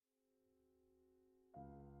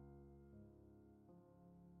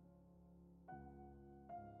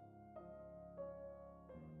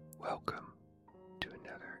Welcome to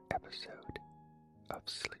another episode of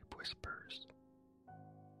Sleep Whispers.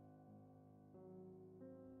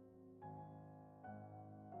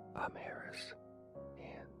 I'm Harris,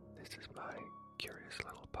 and this is my curious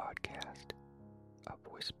little podcast of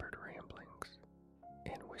whispered ramblings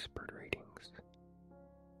and whispered readings,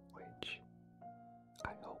 which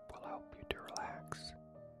I hope will help you to relax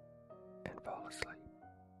and fall asleep.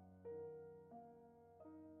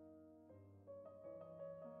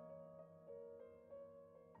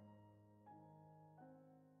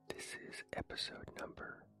 This is episode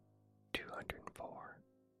number 204,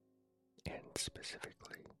 and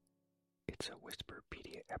specifically, it's a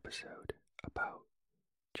Whisperpedia episode about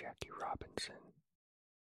Jackie Robinson,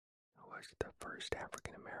 who was the first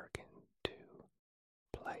African American to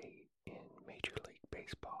play in Major League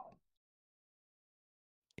Baseball.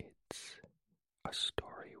 It's a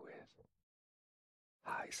story with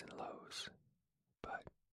highs and lows, but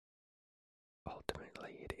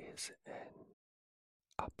ultimately it is an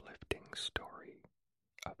uplifting story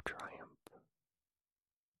of triumph.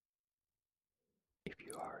 If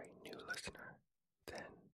you are a new listener,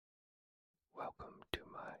 then welcome to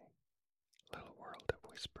my little world of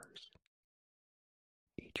whispers.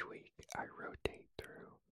 Each week I rotate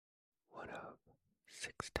through one of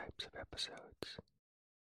 6 types of episodes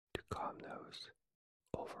to calm those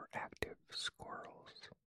overactive squirrels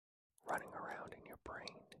running around in your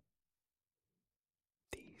brain.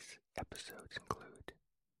 These episodes include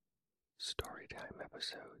storytime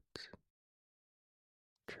episodes,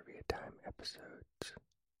 trivia time episodes,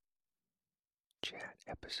 chat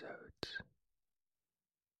episodes,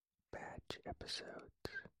 badge episodes,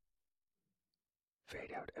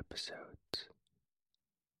 fade out episodes,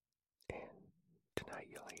 and tonight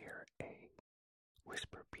you'll hear a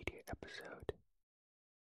Whisperpedia episode,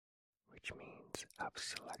 which means I've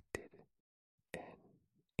selected an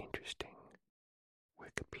interesting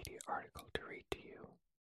Wikipedia article to read to you,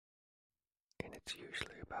 and it's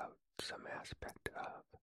usually about some aspect of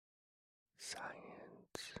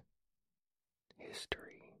science,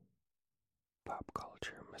 history, pop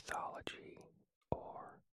culture, mythology,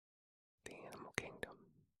 or the animal kingdom.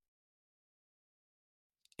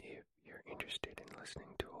 If you're interested in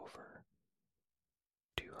listening to over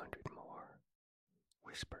 200 more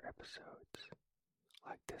whisper episodes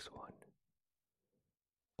like this one,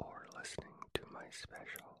 or listening to my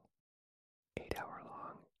special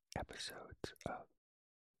 8-hour-long episodes of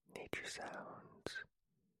nature sounds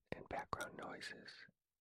and background noises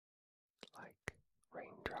like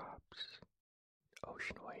raindrops,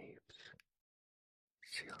 ocean waves,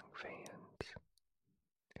 ceiling fans,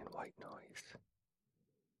 and white noise,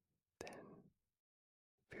 then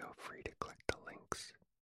feel free to click the links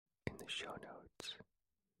in the show notes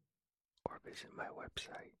or visit my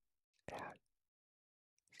website at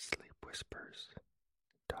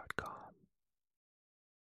sleepwhispers.com.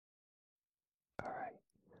 Alright,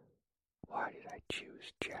 why did I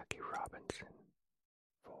choose Jackie Robinson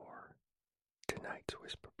for tonight's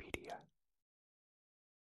Whisperpedia?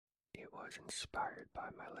 It was inspired by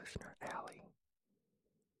my listener Allie.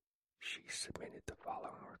 She submitted the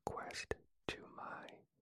following request to my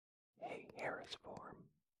Hey Harris form.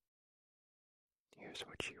 Here's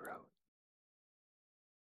what she wrote.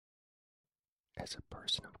 As a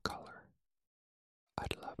person of color,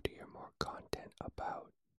 I'd love to hear more content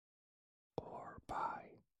about or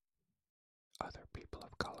by other people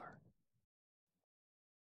of color.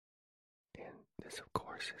 And this, of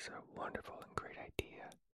course, is a wonderful and great idea.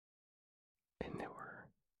 And there were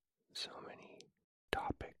so many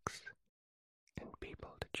topics and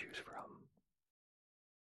people to choose from.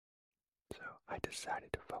 So I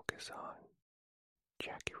decided to focus on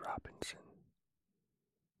Jackie Robinson,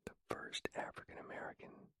 the first African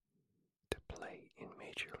American to play in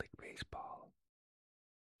Major League Baseball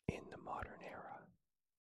in the modern era.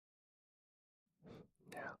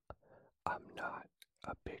 Now, I'm not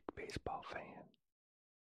a big baseball fan,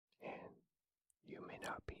 and you may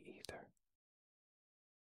not be either,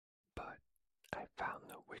 but I found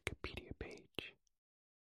the Wikipedia page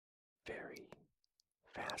very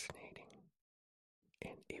fascinating,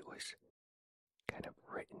 and it was kind of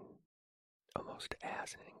written almost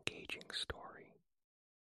as an engaging story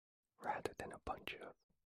rather than a bunch of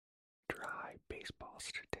dry baseball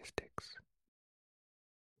statistics.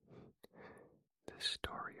 The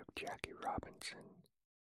story of Jackie Robinson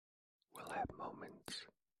will have moments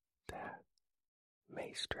that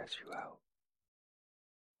may stress you out,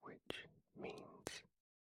 which means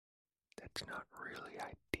that's not really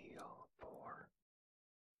ideal for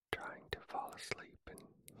trying to fall asleep and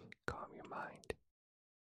calm your mind.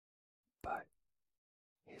 But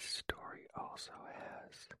his story also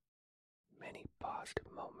has many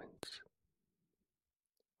positive moments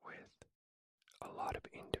with a lot of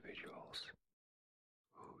individuals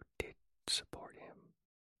who did support him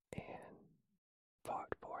and fought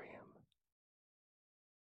for him.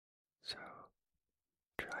 So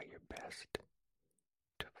try your best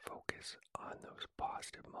to focus on those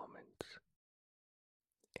positive moments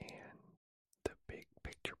and the big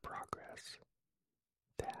picture progress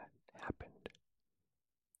that happened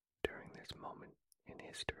during this moment in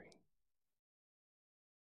history.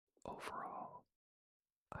 Overall,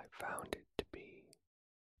 I found it to be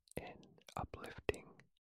an uplifting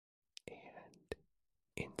and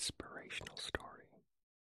inspirational story,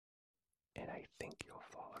 and I think you'll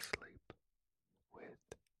fall asleep with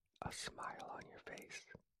a smile on your face.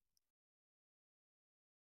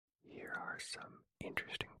 Here are some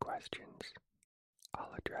interesting questions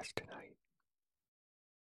I'll address tonight.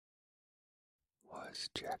 Was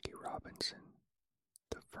Jackie Robinson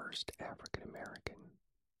the first African American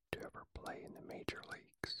to ever play in the major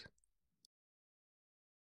leagues?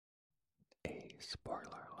 A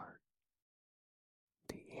spoiler alert.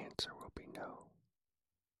 The answer will be no.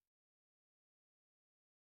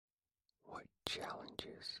 What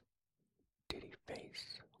challenges did he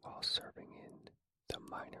face while serving in the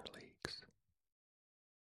minor leagues?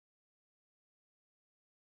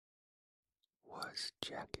 Was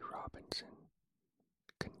Jackie Robinson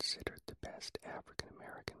considered the best African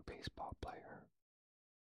American baseball player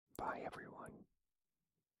by everyone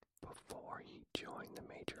before he joined the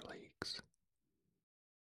major leagues?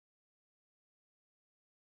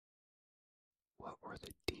 What were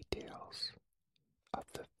the details of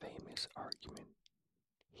the famous argument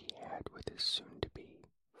he had with his soon-to-be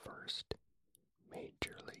first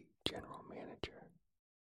Major League general manager?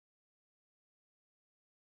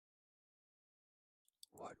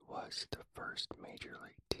 What was the first Major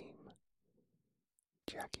League team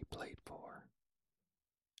Jackie played for,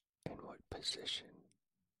 and what position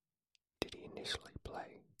did he initially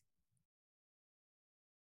play?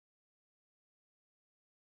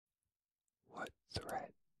 What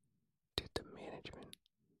threat did the management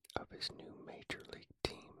of his new Major League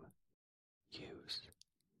team use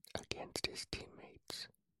against his teammates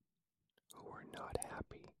who were not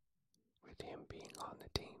happy with him being on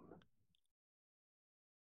the team?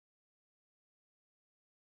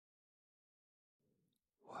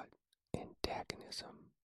 What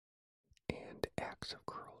antagonism and acts of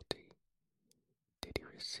cruelty did he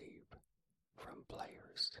receive from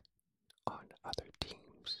players on other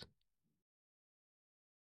teams?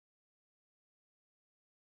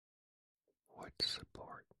 What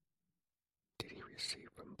support did he receive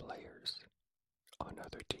from players on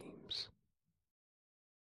other teams?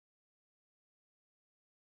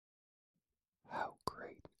 How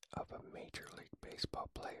great of a Major League Baseball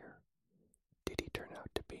player did he turn out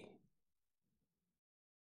to be?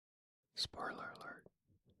 Spoiler alert,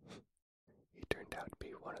 he turned out to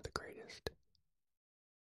be one of the greatest.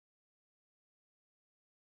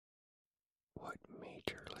 What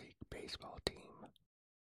Major League Baseball team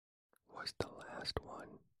was the last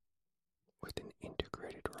one with an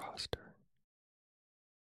integrated roster?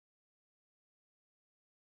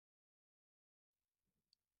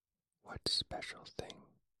 What special thing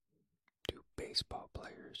do baseball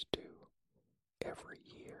players do every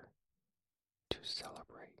year to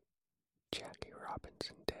celebrate Jackie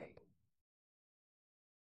Robinson Day?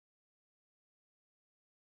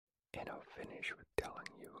 And I'll finish with telling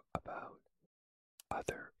you about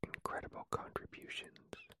other incredible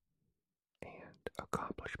contributions and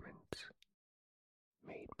accomplishments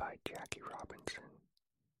made by Jackie Robinson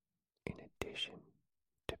in addition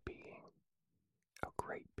to being a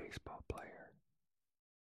great baseball player.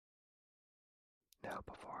 Now,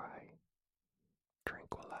 before I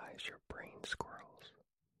tranquilize your brain squirrels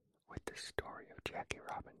with the story of Jackie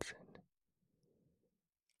Robinson,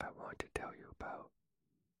 I want to tell you about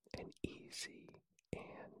an easy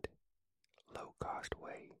and low-cost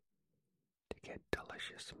way to get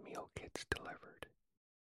delicious meal kits delivered.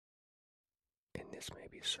 And this may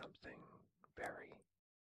be something very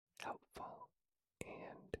helpful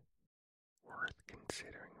and worth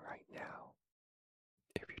considering right now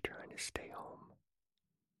if you're trying to stay home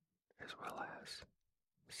as well as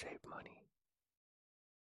save money.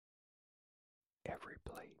 Every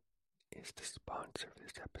Plate is the sponsor of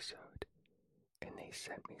this episode, and they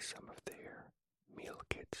sent me some of their meal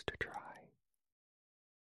kits to try.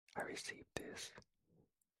 I received this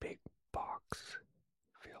big box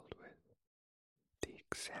filled with the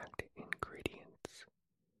exact ingredients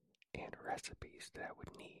and recipes that I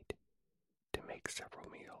would need to make several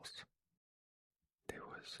meals. There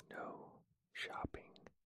was no shopping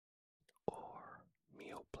or meal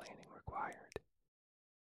meal planning required.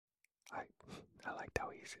 I liked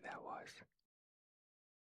how easy that was.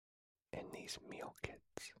 And these meal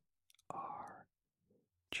kits are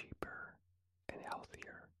cheaper and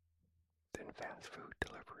healthier than fast food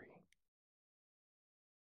delivery.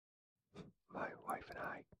 My wife and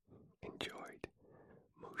I enjoyed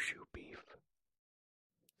mushu beef,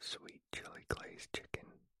 sweet chili glazed chicken,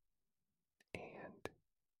 and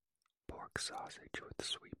pork sausage with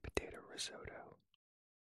sweet potato risotto.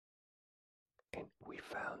 And we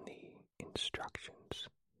found the instructions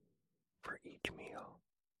for each meal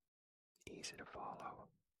easy to follow,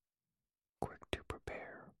 quick to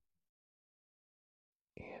prepare,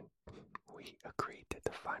 and we agreed that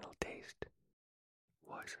the final taste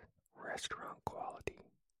was restaurant quality,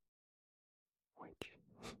 which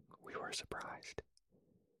we were surprised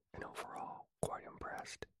and overall quite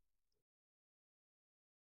impressed.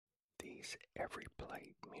 These every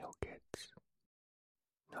plate meal kits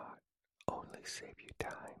not only save you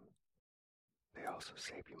time, they also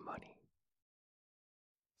save you money.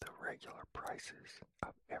 The regular prices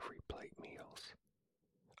of every plate meals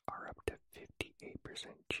are up to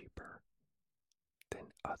 58% cheaper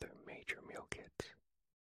than other major meal kits.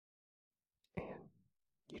 And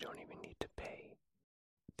you don't even need to pay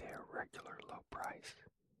their regular low price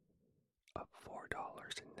of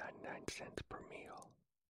 $4.99 per meal.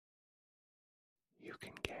 You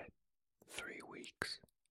can get 3 weeks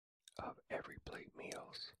of every plate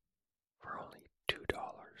meals for only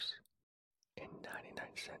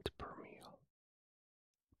 $2.99 per meal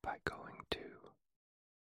by going to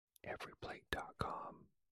everyplate.com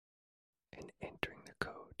and entering the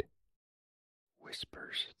code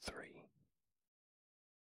Whispers3.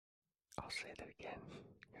 I'll say that again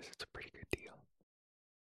because it's a pretty good deal.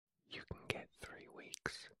 You can get 3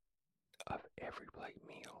 weeks of every plate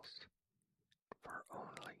meals for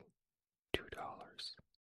only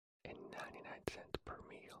 $2.99 per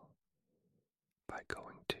meal by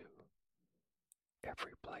going to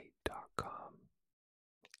everyplate.com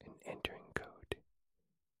and entering code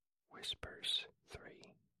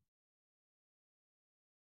Whispers3.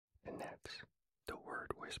 And that's the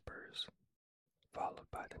word whispers followed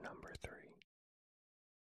by the number 3.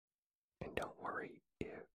 And don't worry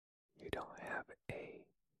if you don't have a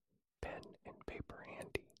pen and paper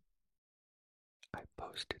handy. I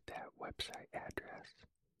posted that website address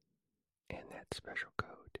and that special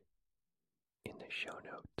code in the show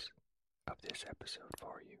notes of this episode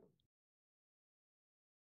for you.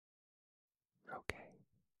 Okay,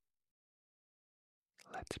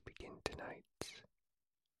 let's begin tonight's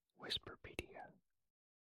Whisperpedia.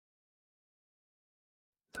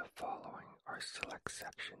 The following are select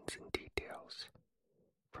sections and details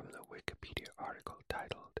from the Wikipedia article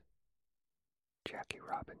titled Jackie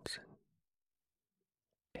Robinson,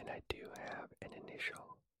 and I do have an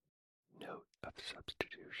initial note of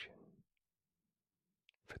substitution.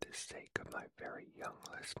 For the sake of my very young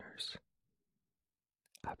listeners,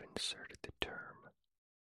 I've inserted the term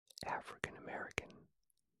African American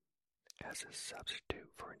as a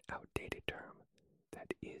substitute for an outdated term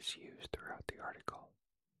that is used throughout the article.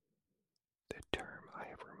 The term I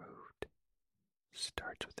have removed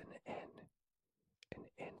starts with an N and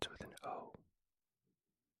ends with an O.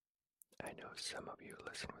 I know some of you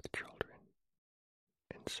listen with children,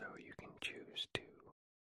 and so you can choose to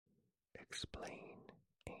explain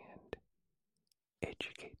and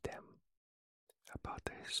educate them about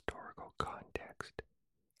the historical context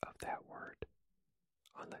of that word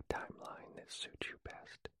on the timeline that suits you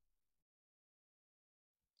best.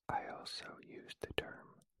 I also use the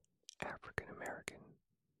term African American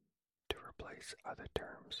to replace other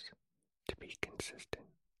terms to be consistent.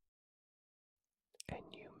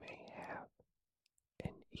 And you may have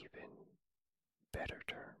an even better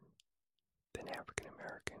term than African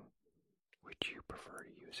American which you prefer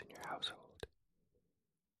to use in your household.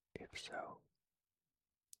 If so,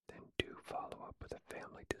 then do follow up with a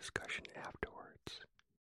family discussion afterwards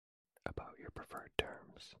about your preferred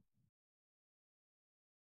terms.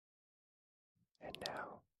 And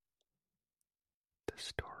now, the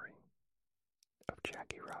story of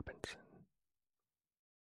Jackie Robinson.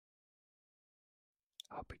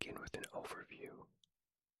 I'll begin with an overview.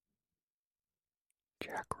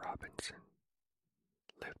 Jack Robinson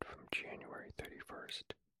lived from January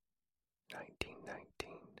 31st,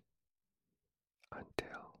 1919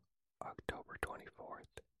 until October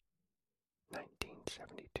 24th,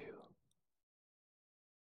 1972.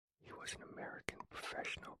 He was an American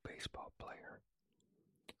professional baseball player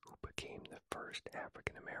who became the first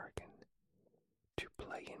African American to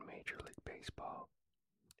play in Major League Baseball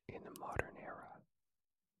in the modern era.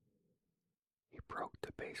 He broke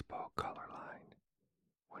the baseball color line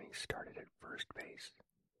when he started at first base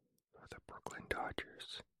for the Brooklyn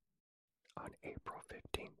Dodgers on April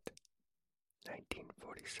 15th,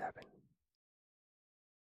 1947.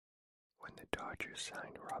 When the Dodgers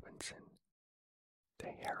signed Robinson,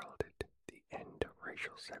 they heralded the end of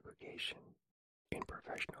racial segregation in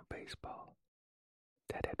professional baseball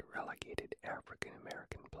that had relegated African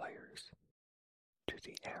American players to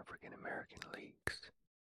the African American leagues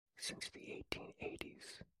since the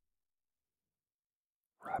 1880s.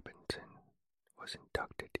 Robinson was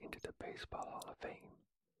inducted into the Baseball Hall of Fame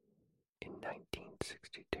in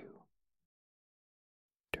 1962.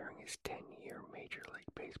 During his 10-year Major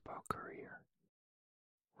League Baseball career,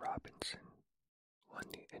 Robinson won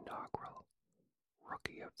the inaugural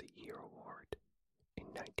Rookie of the Year award in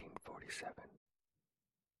 1947,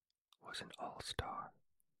 was an All-Star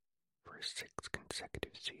for 6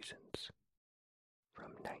 consecutive seasons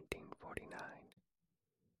from 1949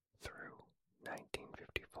 through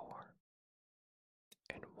 1954,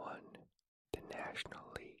 and won the National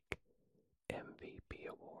League MVP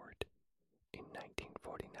award in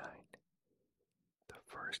 1949, the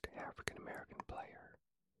first African American player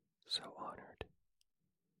so honored.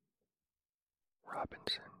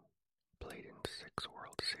 Robinson played in 6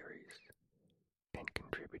 World Series and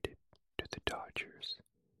contributed to the Dodgers'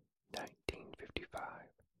 1955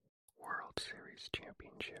 World Series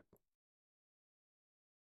championship.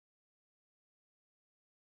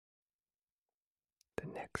 The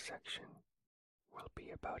next section will be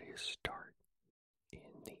about his start in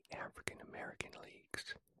the African American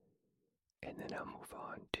leagues, and then I'll move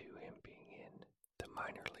on to him being in the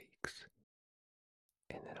minor leagues,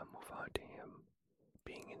 and then I'll move on to him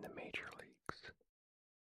being in the major leagues.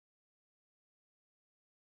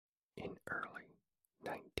 In early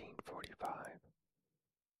 1945,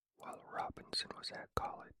 while Robinson was at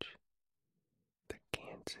college, the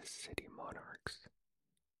Kansas City Monarchs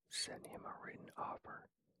sent him a written offer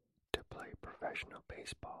to play professional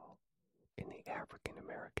baseball in the African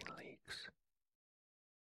American leagues.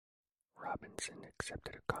 Robinson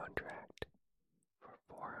accepted a contract for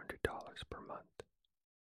 $400 per month.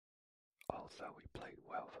 Although he played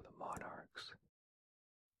well for the Monarchs,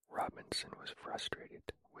 Robinson was frustrated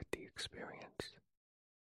with the experience.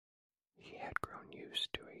 He had grown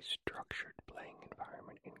used to a structured playing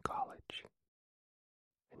environment in college.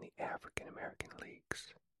 In the African American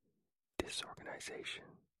leagues,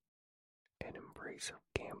 disorganization and embrace of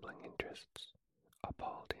gambling interests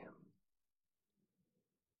appalled him.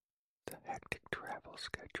 The hectic travel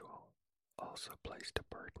schedule also placed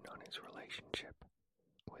a burden on his relationship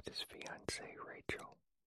with his fiancée Rachel,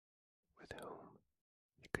 with whom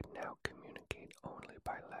he could now communicate only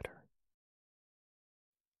by letter.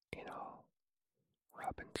 In all,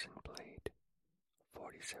 Robinson played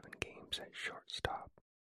 47 games at shortstop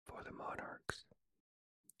for the Monarchs,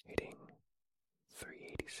 hitting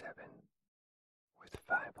 .387 with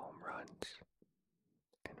 5 home runs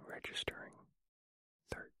and registering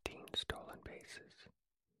 13 stolen bases.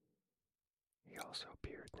 He also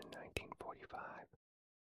appeared in the 1945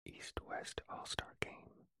 East-West All-Star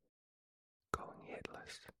Game, going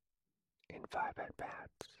hitless in 5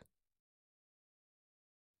 at-bats.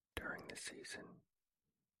 During the season,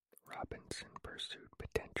 Robinson pursued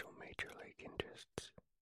potential major league interests.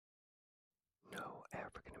 No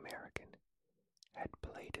African American had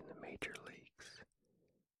played in the major leagues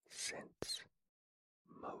since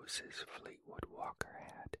Moses Fleetwood Walker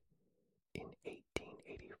had in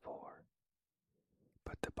 1884,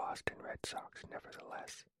 but the Boston Red Sox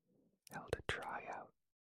nevertheless held a tryout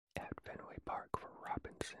at Fenway Park for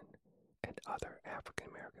Robinson and other African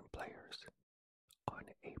American players on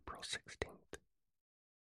April 16th.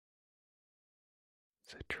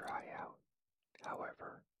 The tryout,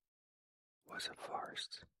 however, was a farce,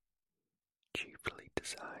 chiefly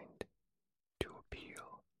designed to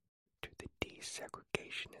appeal to the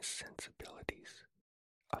desegregationist sensibilities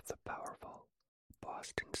of the powerful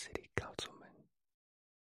Boston City Councilman.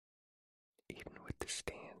 Even with the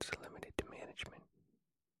stands limited to management,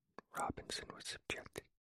 Robinson was subjected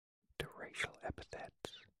to racial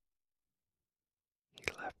epithets. He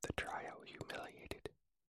left the tryout humiliated,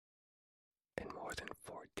 and more than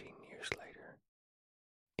 14 years later,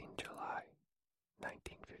 in July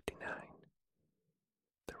 1959,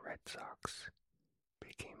 the Red Sox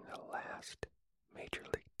became the last major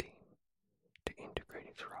league team to integrate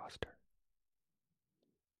its roster.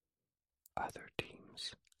 Other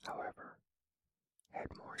teams, however, had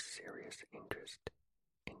more serious interest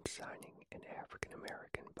in signing an African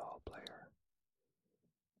American ball player.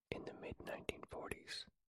 In the mid-1940s,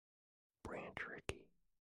 Branch Rickey,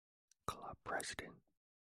 club president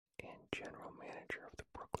and general manager of the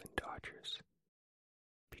Brooklyn Dodgers,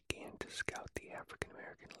 began to scout the African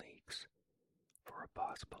American leagues for a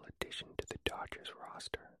possible addition to the Dodgers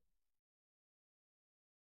roster.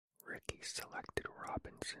 Rickey selected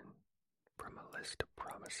Robinson from a list of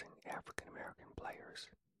promising African American players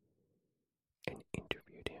and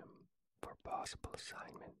interviewed him for possible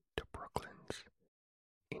assignment to Brooklyn's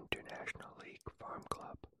International League farm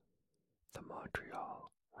club, the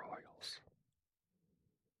Montreal Royals.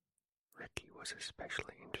 Rickey was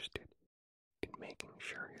especially interested in making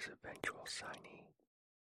sure his eventual signee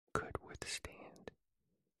could withstand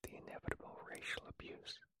the inevitable racial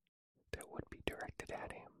abuse that would be directed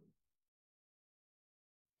at him.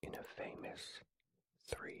 In a famous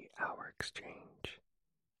 3-hour exchange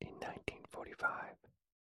in 1945,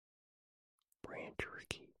 Branch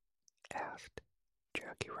Rickey asked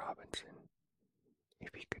Jackie Robinson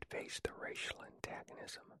if he could face the racial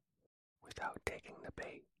antagonism without taking the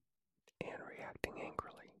bait and reacting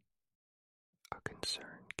angrily, a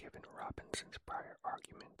concern given Robinson's prior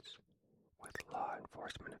arguments with law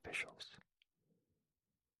enforcement officials.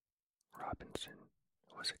 Robinson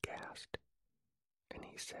was aghast, and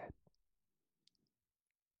he said,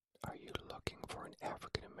 "Are you looking for an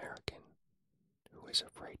African American who is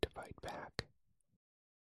afraid to fight back?"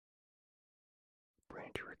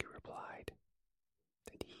 Branch Rickey replied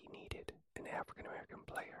that he needed an African American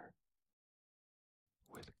player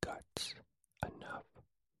with guts enough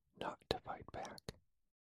not to fight back.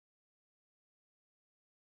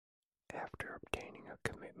 After obtaining a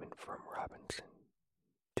commitment from Robinson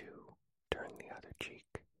to turn the other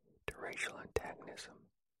cheek to racial antagonism,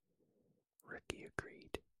 Rickey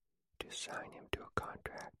agreed to sign him to a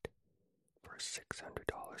contract for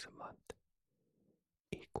 $600 a month,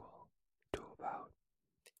 equal to about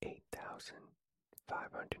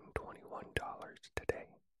 $8,521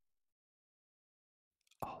 today.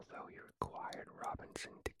 Although he required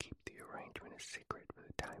Robinson to keep the arrangement a secret for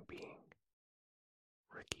the time being,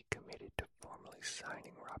 Rickey committed to formally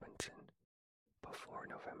signing Robinson before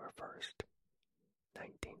November 1st,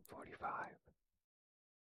 1945.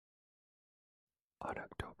 On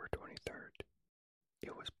October 23rd,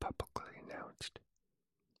 it was publicly announced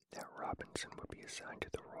that Robinson would be assigned to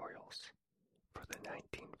the Royals for the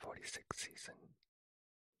 1946 season.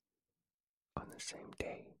 On the same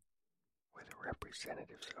day, with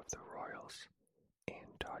representatives of the Royals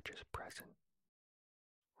and Dodgers present,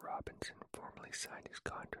 Robinson formally signed his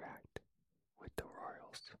contract with the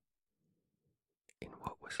Royals in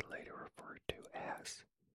what was later referred to as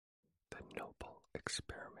the Noble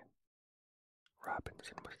Experiment.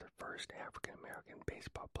 Robinson was the first African American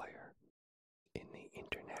baseball player in the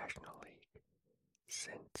International League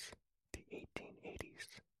since the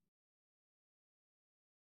 1880s.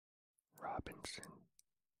 Robinson,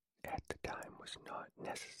 at the time, was not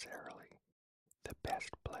necessarily the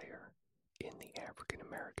best player in the African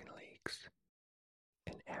American leagues,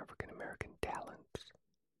 and African American talents,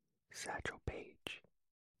 Satchel Paige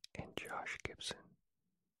and Josh Gibson,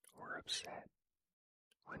 were upset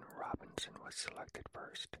when Robinson was selected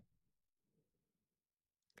first.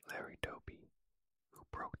 Larry Doby, who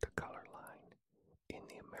broke the color line in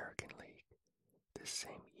the American League the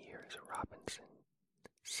same year as Robinson,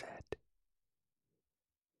 said,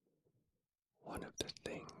 "One of the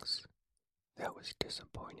things that was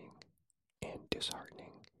disappointing and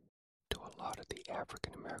disheartening to a lot of the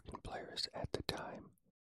African American players at the time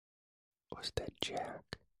was that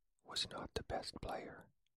Jack was not the best player.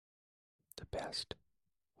 The best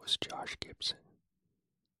was Josh Gibson.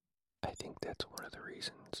 I think that's one of the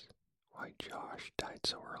reasons why Josh died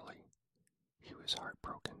so early. He was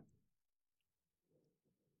heartbroken."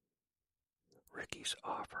 Rickey's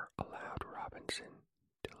offer allowed Robinson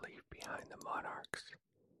to leave behind the Monarchs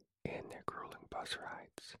and their grueling bus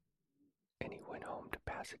rides, and he went home to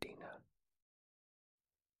Pasadena.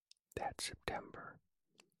 That September,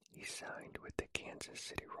 he signed with the Kansas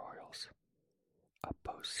City Royals, a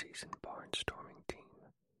postseason barnstorming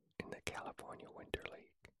team in the California Winter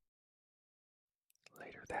League.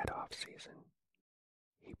 Later that offseason,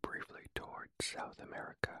 he briefly toured South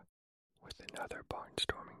America with another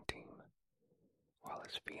barnstorming team, while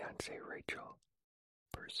his fiancée Rachel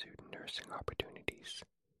pursued nursing opportunities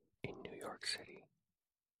in New York City.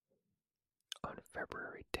 On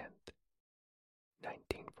February 10th,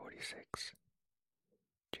 1946,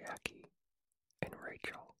 Jackie and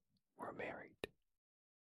Rachel were married.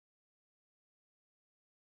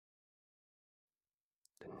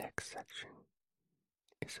 The next section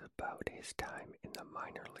is about his time in the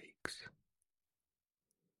minor leagues.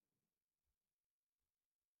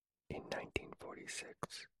 In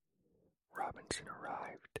 1946, Robinson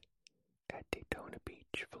arrived at Daytona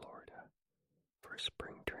Beach, Florida, for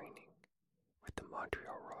spring training with the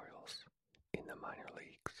Montreal Royals in the minor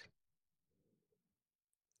leagues.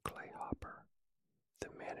 Clay Hopper, the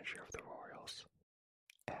manager of the Royals,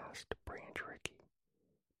 asked Branch Rickey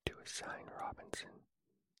to assign Robinson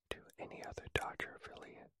to any other Dodger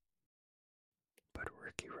affiliate, but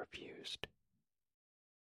Rickey refused.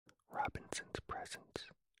 Robinson's presence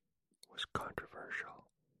was controversial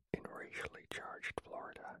in racially charged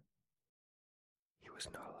Florida. He was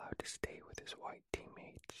not allowed to stay with his white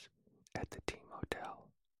teammates at the team hotel,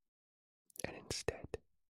 and instead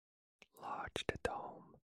lodged at the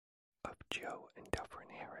home of Joe and Dufferin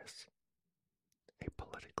Harris, a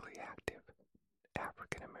politically active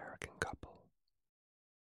African-American couple.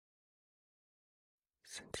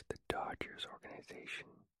 Since the Dodgers organization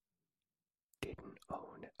didn't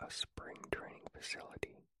own a spring training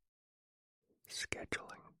facility,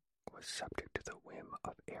 scheduling was subject to the whim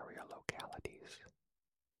of area localities.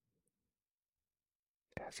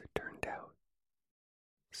 As it turned out,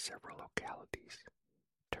 several localities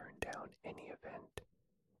turned down any event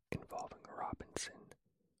involving Robinson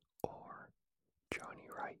or Johnny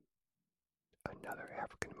Wright, another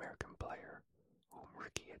African-American player whom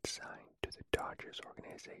Rickey had signed to the Dodgers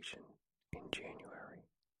organization in January.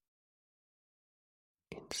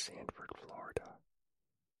 In Sanford, Florida,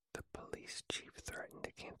 the police chief threatened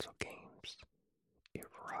to cancel games if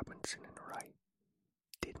Robinson and Wright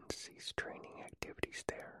didn't cease training activities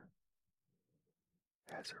there.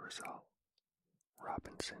 As a result,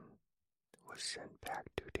 Robinson was sent back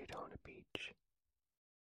to Daytona Beach.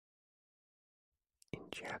 In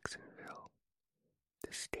Jacksonville,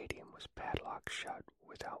 the stadium was padlocked shut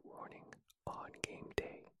without warning on game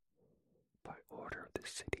day by order of the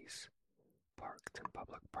city's Parks and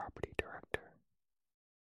Public Property Director.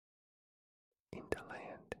 In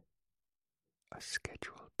DeLand, a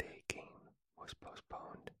scheduled day game was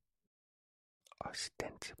postponed,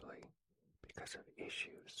 ostensibly because of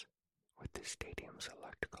issues with the stadium's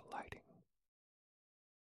electrical lighting.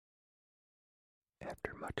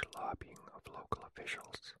 After much lobbying of local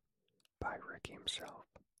officials by Rickey himself,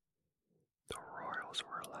 the Royals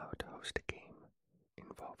were allowed to host a game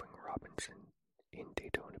involving Robinson in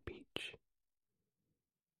Daytona Beach.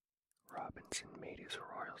 Robinson made his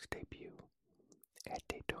Royals debut at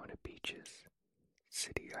Daytona Beach's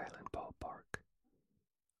City Island Ballpark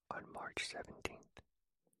on March 17th,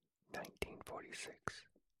 1946,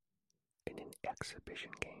 in an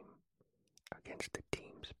exhibition game against the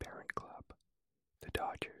team's parent club, the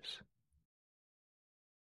Dodgers.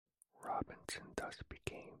 Robinson thus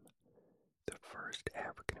became the first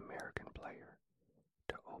African-American player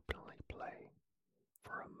to openly play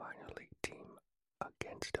for a minor league team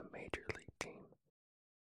against a major league team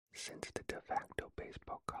since the de facto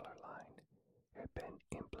baseball color line had been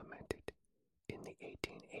implemented in the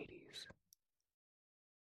 1880s.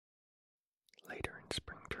 Later in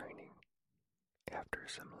spring training, after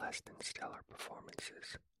some less than stellar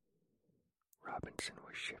performances, Robinson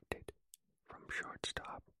was shifted from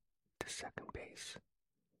shortstop to second base,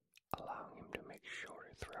 allowing him to make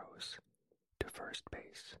shorter throws to first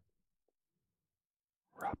base.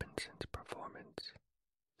 Robinson's performance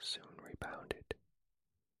soon rebounded.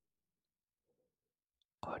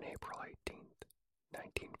 On April 18th,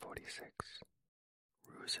 1946,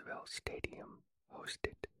 Roosevelt Stadium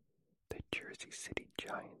hosted the Jersey City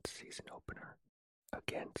Giants season opener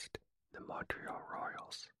against the Montreal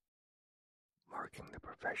Royals, marking the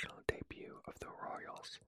professional debut of the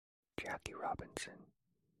Royals' Jackie Robinson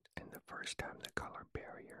and the first time the color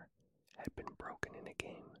barrier had been broken in a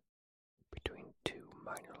game between two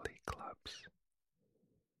minor league clubs.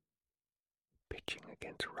 Pitching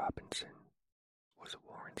against Robinson was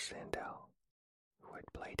Warren Sandell, who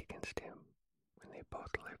had played against him when they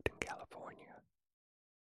both lived in California.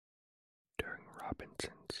 During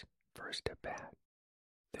Robinson's first at-bat,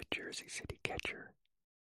 the Jersey City catcher,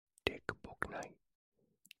 Dick Bouknight,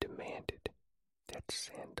 demanded that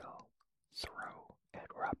Sandell throw at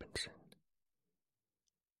Robinson,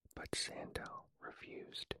 but Sandell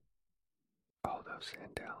refused. Although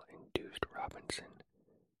Sandell induced Robinson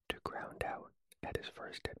to ground out at his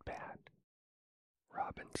first at-bat,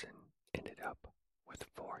 Robinson ended up with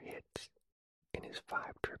 4 hits in his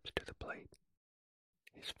 5 trips to the plate.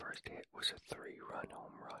 His first hit was a 3-run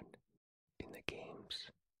home run in the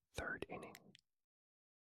game's 3rd inning.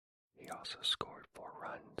 He also scored 4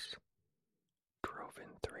 runs, drove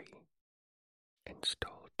in 3, and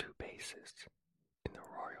stole 2 bases in the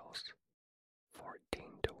Royals'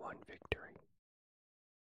 14-1 victory.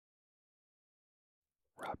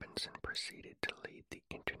 Robinson proceeded to lead the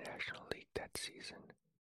International League that season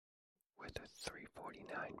with a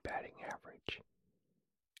 .349 batting average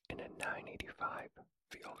and and a .985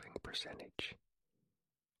 fielding percentage,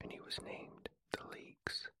 and he was named the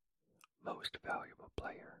league's most valuable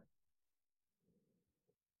player.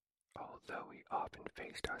 Although he often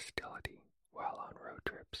faced hostility while on road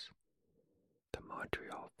trips, the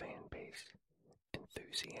Montreal fan base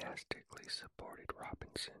enthusiastically supported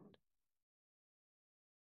Robinson.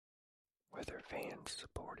 Whether fans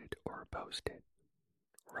supported or opposed it,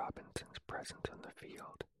 Robinson's presence on the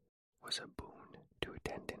field was a boon to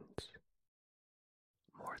attendance.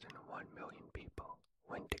 More than 1 million people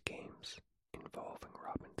went to games involving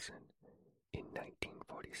Robinson in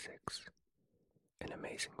 1946, an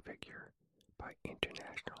amazing figure by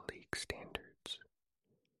International League standards.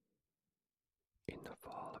 In the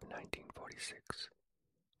fall of 1946,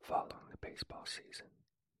 following the baseball season,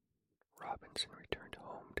 Robinson returned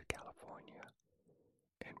home to California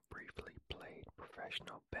and briefly played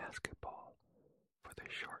professional basketball for the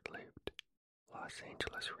short-lived Los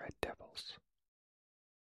Angeles Red Devils.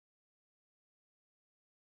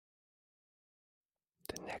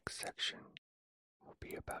 The next section will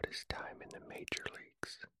be about his time in the major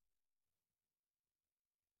leagues.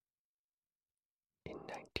 In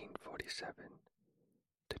 1947,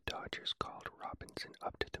 the Dodgers called Robinson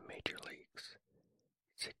up to the major leagues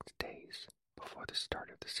 6 days before the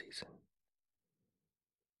start of the season.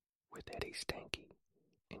 With Eddie Stanky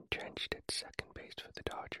entrenched at second base for the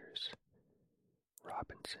Dodgers,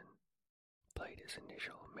 Robinson played his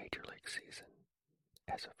initial major league season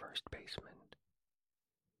as a first baseman.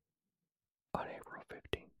 On April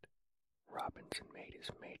 15th, Robinson made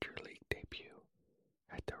his major league debut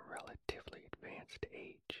at the relatively advanced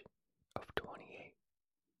age of 28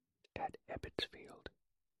 at Ebbets Field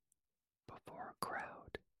before a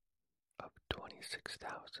crowd of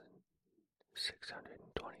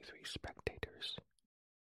 26,623 spectators,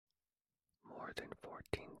 more than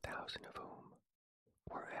 14,000 of whom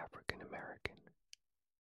were African American.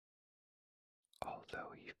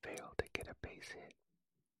 Although he failed to get a base hit,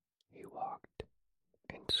 he walked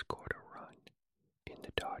and scored a run in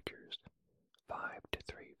the Dodgers'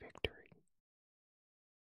 5-3 victory.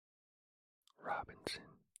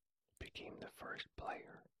 Robinson became the first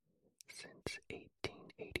player since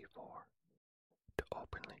 1884 to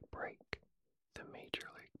openly break the Major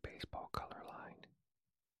League Baseball color line.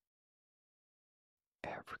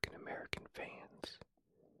 African American fans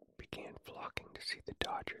began flocking to see the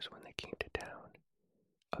Dodgers when they came to town,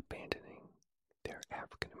 abandoning their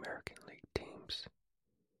African American League teams.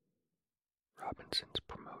 Robinson's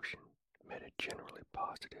promotion met a generally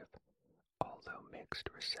positive, although mixed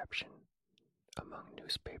reception among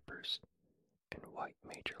newspapers and white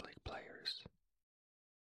major league players.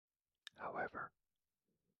 However,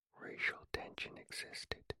 racial tension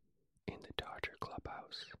existed in the Dodger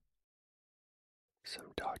clubhouse.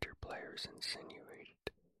 Some Dodger players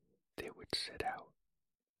insinuated they would sit out.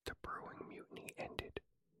 The brewing mutiny ended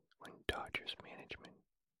when Dodgers management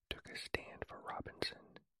took a stand for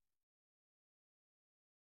Robinson.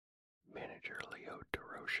 Manager Leo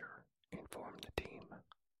DeRocher informed the team,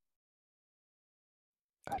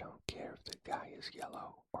 "I don't care if the guy is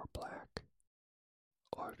yellow or black,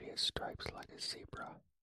 or if he has stripes like a zebra.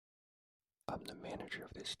 I'm the manager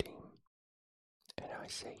of this team, and I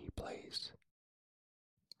say he plays.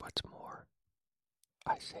 What's more,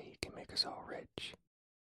 I say he can make us all rich.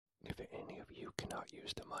 If any of you cannot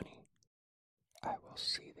use the money, I will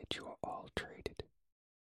see that you are all traded."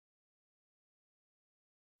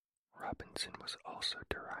 Robinson was also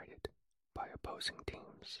derided by opposing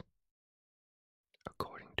teams.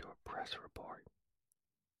 According to a press report,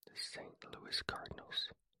 the St. Louis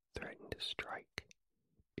Cardinals threatened to strike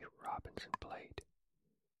if Robinson played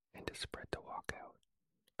and to spread the walkout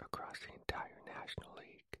across the entire National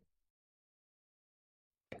League.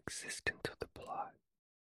 Existence of the plot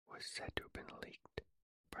was said to have been leaked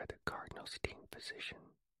by the Cardinals team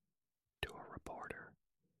physician to a reporter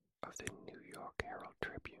of the New York Herald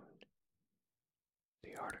Tribune.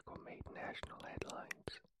 The article made national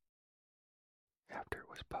headlines. After it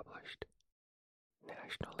was published,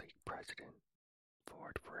 National League President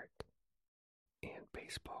Ford Frick and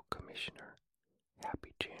Baseball Commissioner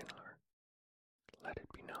Happy Chandler let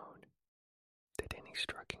it be known that any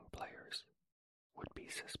striking players would be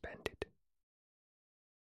suspended.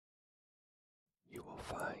 You will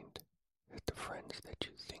find that the friends that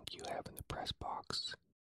you think you have in the press box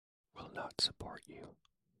will not support you,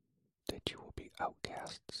 that you will be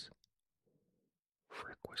outcasts.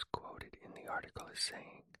 Frick was quoted in the article as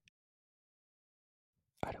saying,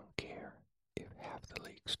 "I don't care if half the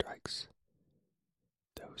league strikes.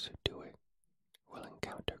 Those who do it will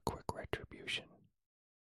encounter quick retribution.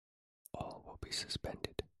 All will be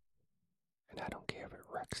suspended, and I don't care if it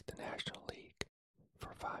wrecks the National League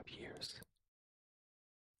for 5 years.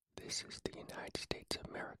 This is the United States of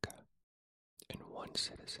America, and one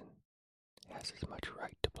citizen has as much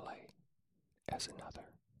right to play as another.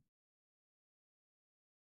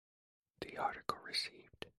 The article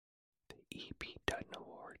received the E.P. Dutton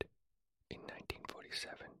Award in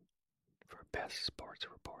 1947 for Best Sports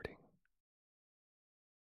Reporting.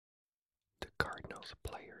 The Cardinals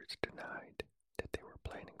players denied that they were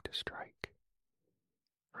planning to strike.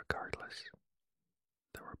 Regardless,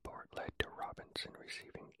 the report led to Robinson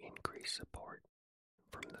receiving increased support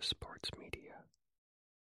from the sports media.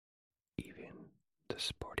 Even the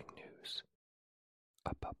Sporting News,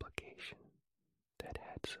 a publication that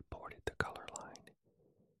had supported the color line,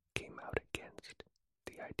 came out against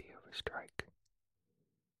the idea of a strike.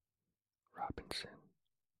 Robinson,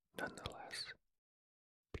 nonetheless,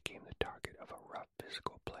 became the target of a rough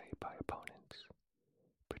physical play by opponents,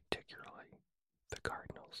 particularly the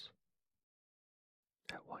Cardinals.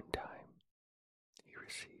 At one time, he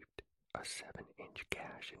received a 7-inch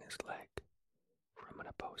gash in his leg from an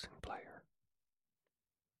opposing player.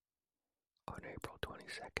 On April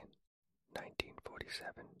 22nd,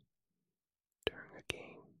 1947, during a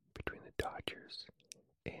game between the Dodgers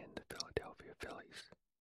and the Philadelphia Phillies,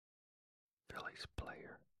 Phillies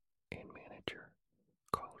player and manager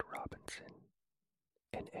called Robinson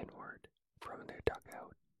an N-word from their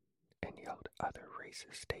dugout and yelled other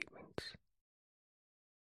racist statements.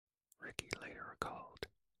 Rickey later recalled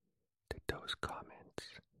that those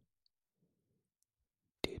comments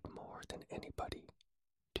did more than anybody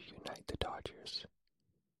to unite the Dodgers.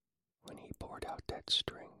 When he poured out that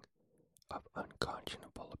string of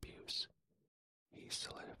unconscionable abuse, he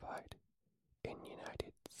solidified and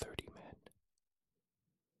united 30 men.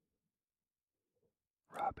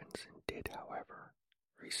 Robinson did, however,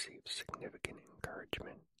 receive significant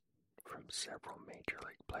encouragement from several Major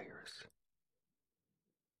League players.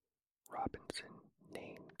 Robinson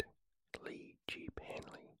named Lee Jeep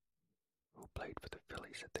Hanley, who played for the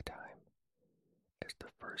Phillies at the time, as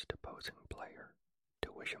the first opposing player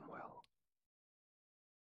to wish him well.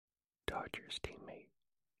 Dodgers teammate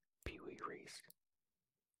Pee Wee Reese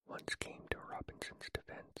once came to Robinson's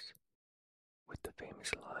defense with the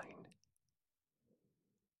famous line,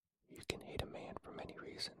 "You can hate a man for many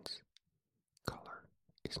reasons. Color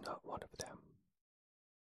is not one of them."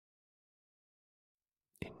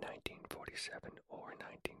 In 1947 or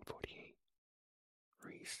 1948,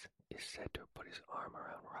 Reese is said to have put his arm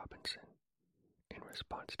around Robinson in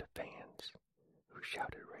response to fans who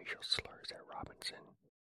shouted racial slurs at Robinson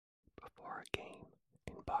before a game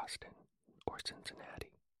in Boston or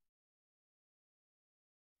Cincinnati.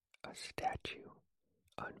 A statue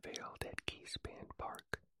unveiled at Keys Band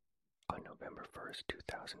Park on November 1st,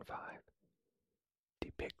 2005,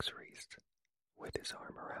 depicts Reese with his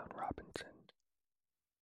arm around Robinson.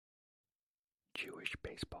 Jewish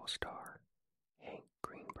baseball star Hank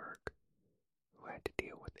Greenberg, who had to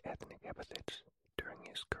deal with ethnic epithets during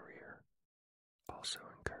his career, also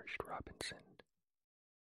encouraged Robinson.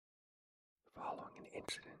 Following an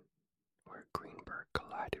incident where Greenberg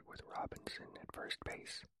collided with Robinson at first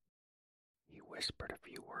base, he whispered a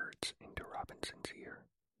few words into Robinson's ear,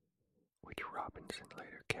 which Robinson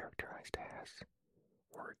later characterized as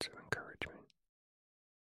words of encouragement.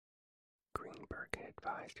 Greenberg had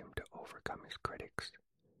advised him to overcome his critics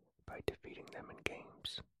by defeating them in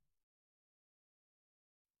games.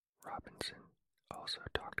 Robinson also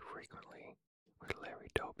talked frequently with Larry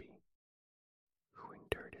Doby, who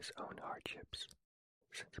endured his own hardships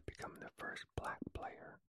since becoming the first black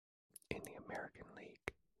player in the American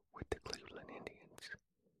League with the Cleveland Indians,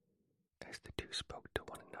 as the two spoke to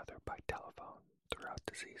one another by telephone throughout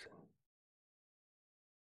the season.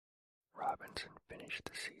 Robinson finished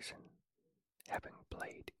the season having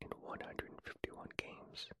played in 151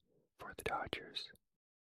 games for the Dodgers,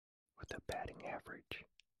 with a batting average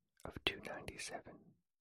of .297,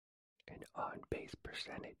 an on-base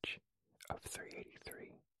percentage of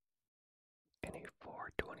 .383, and a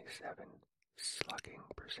 .427 slugging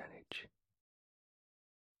percentage.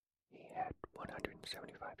 He had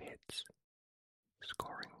 175 hits,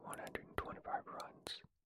 scoring 125 runs,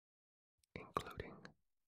 including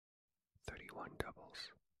 31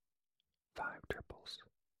 doubles, 5 triples,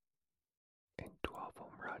 and 12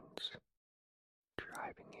 home runs,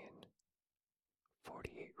 driving in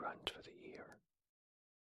 48 runs for the year.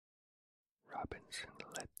 Robinson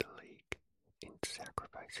led the league in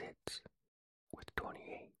sacrifice hits with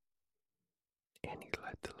 28, and he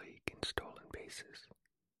led the league in stolen bases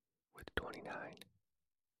with 29.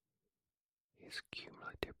 His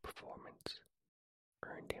cumulative performance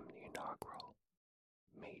earned him the inaugural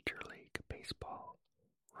Major League Baseball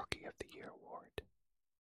Rookie of the Year award.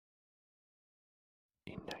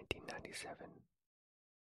 In 1997,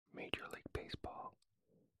 Major League Baseball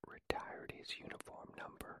retired his uniform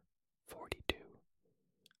number 42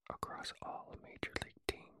 across all major league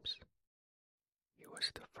teams. He was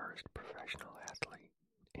the first professional athlete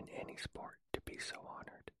in any sport to be so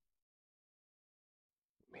honored.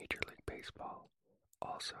 Major League Baseball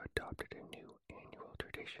also adopted a new annual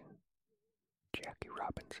tradition, Jackie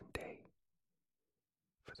Robinson Day,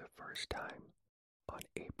 for the first time on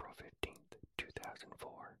April 15th,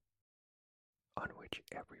 2004, on which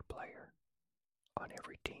every player on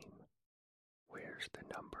every team wears the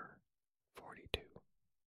number 42.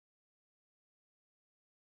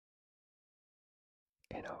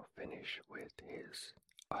 And I'll finish with his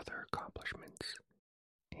other accomplishments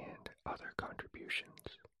and other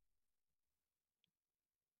contributions.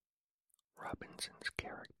 Robinson's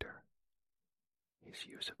character, his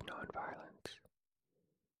use of nonviolence,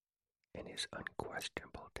 and his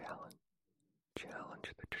unquestionable talent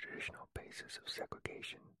challenged the traditional basis of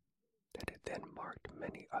segregation that had then marked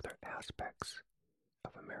many other aspects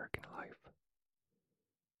of American life.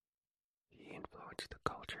 He influenced the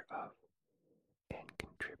culture of and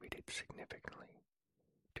contributed significantly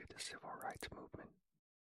to the civil rights movement.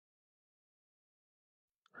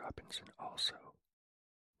 Robinson also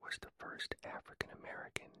was the first African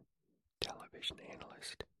American television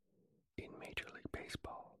analyst in Major League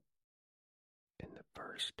Baseball and the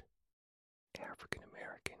first African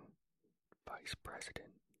American vice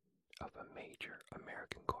president of a major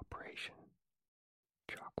American corporation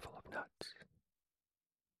chock full of nuts.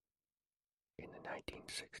 In the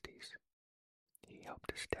 1960s, he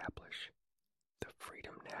helped establish the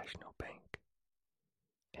Freedom National Bank,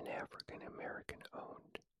 an African American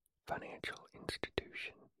owned financial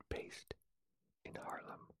institution based in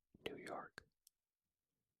Harlem, New York.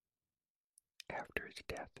 After his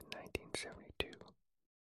death in 1972,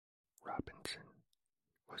 Robinson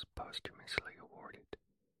was posthumously awarded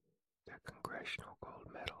the Congressional Gold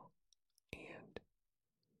Medal and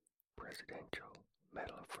Presidential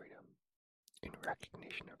Medal of Freedom in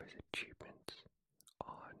recognition of his achievements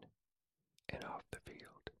on and off the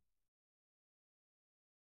field.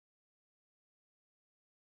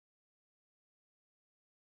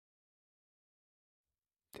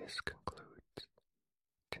 This concludes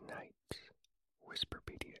tonight's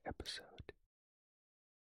Whisperpedia episode.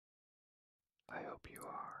 I hope you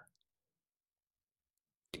are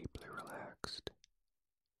deeply relaxed,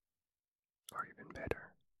 or even better,